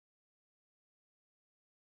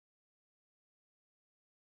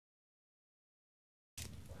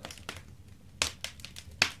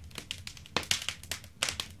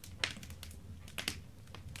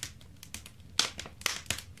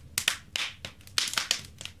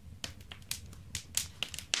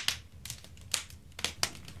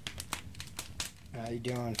How you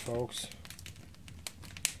doing, folks?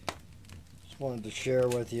 Just wanted to share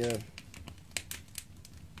with you a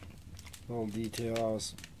little detail. I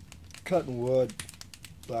was cutting wood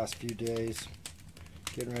last few days,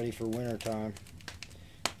 getting ready for winter time,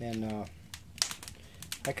 and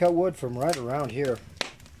I cut wood from right around here,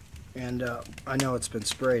 and I know it's been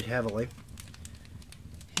sprayed heavily,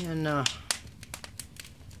 and when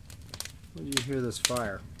do you hear this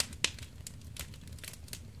fire?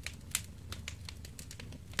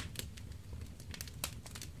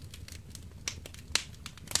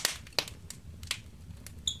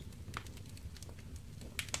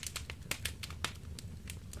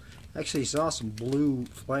 Actually saw some blue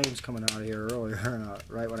flames coming out of here earlier,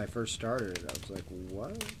 right when I first started it. I was like,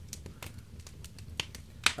 what?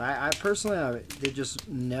 I personally, there's just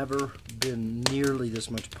never been nearly this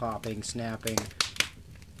much popping, snapping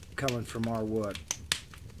coming from our wood.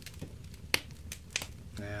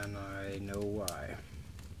 And I know why.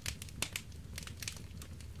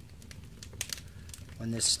 When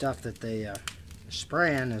this stuff that they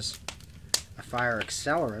spraying is a fire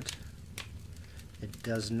accelerant, it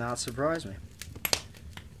does not surprise me.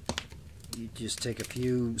 You just take a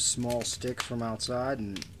few small sticks from outside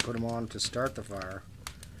and put them on to start the fire.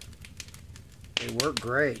 They work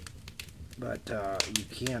great, but you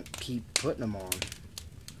can't keep putting them on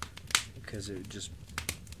because it would just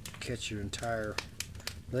catch your entire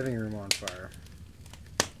living room on fire.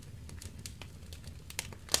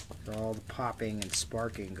 With all the popping and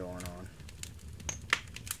sparking going on.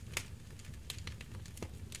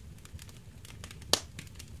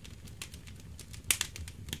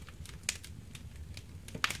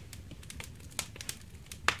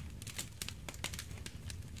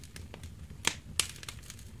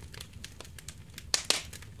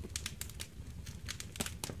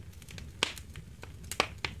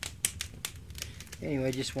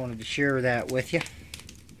 Anyway, just wanted to share that with you.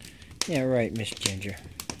 Yeah, right, Miss Ginger.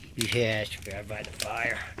 Yes, grab by the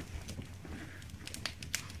fire.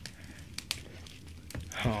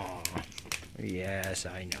 Oh, yes,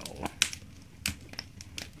 I know.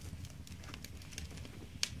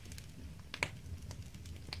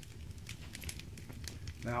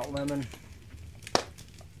 Mount Lemon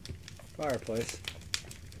fireplace.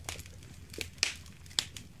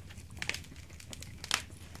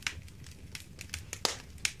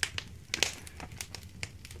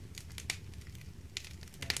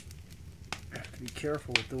 Be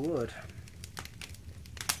careful with the wood.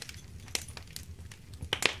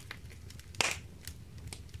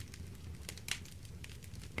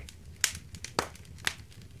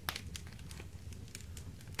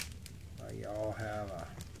 Well, y'all have a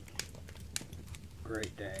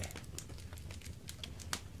great day.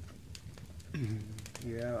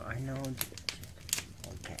 Yeah, I know.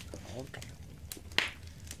 Okay, okay.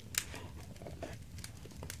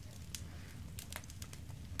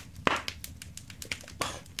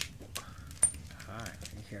 Alright,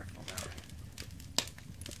 be careful now.